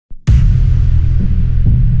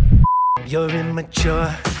You're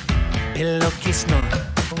immature, pillow snore.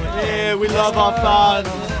 Yeah, we love our fans.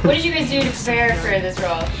 What did you guys do to prepare for this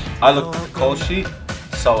role? I looked at the call sheet,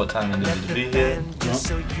 saw what time I needed to be here,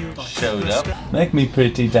 showed up. Make me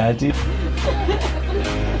pretty, daddy.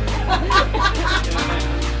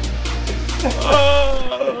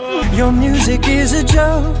 Your music is a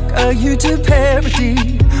joke, a YouTube parody,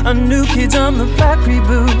 a New Kids on the Block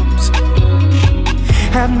reboots.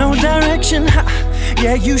 Have no direction, ha,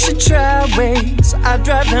 yeah, you should try ways. I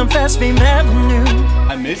drive down Fast Fame Avenue.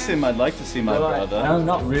 I miss him, I'd like to see my brother. No,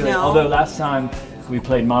 not really. No. Although last time we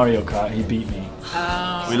played Mario Kart, he beat me.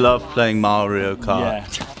 We love playing Mario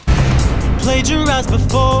Kart. Yeah. Plagiarized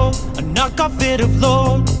before, a knockoff bit of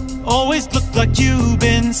lore. Always look like you've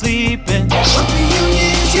been sleeping.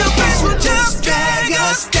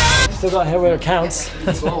 Still got hair where it counts.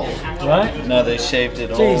 Right? No, they shaved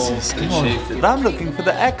it all. Jesus, They come on. shaved it. I'm looking for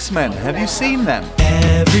the X-Men. Have you seen them?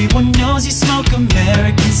 Everyone knows you smoke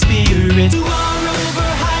American spirit. You are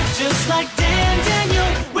overhyped just like Dan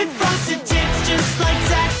Daniel, with frosted tips just like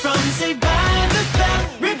Zach from Saved by the Bell.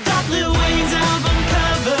 Ripped off Lil Wayne's album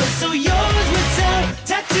cover, so yours would sell.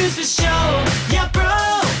 Tattoos for show, yeah bro.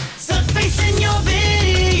 Suck face in your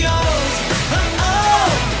videos.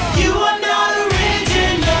 You are not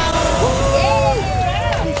original.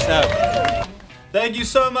 Peace out. Thank you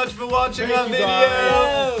so much for watching our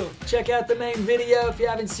video. Check out the main video if you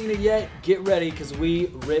haven't seen it yet. Get ready because we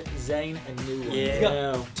rip Zane a new one.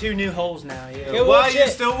 Yeah. 2 new holes now. Yeah. Why are you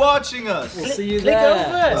still watching us? We'll see you Click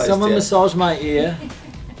there. over. Someone massage my ear.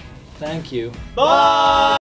 Thank you. Bye.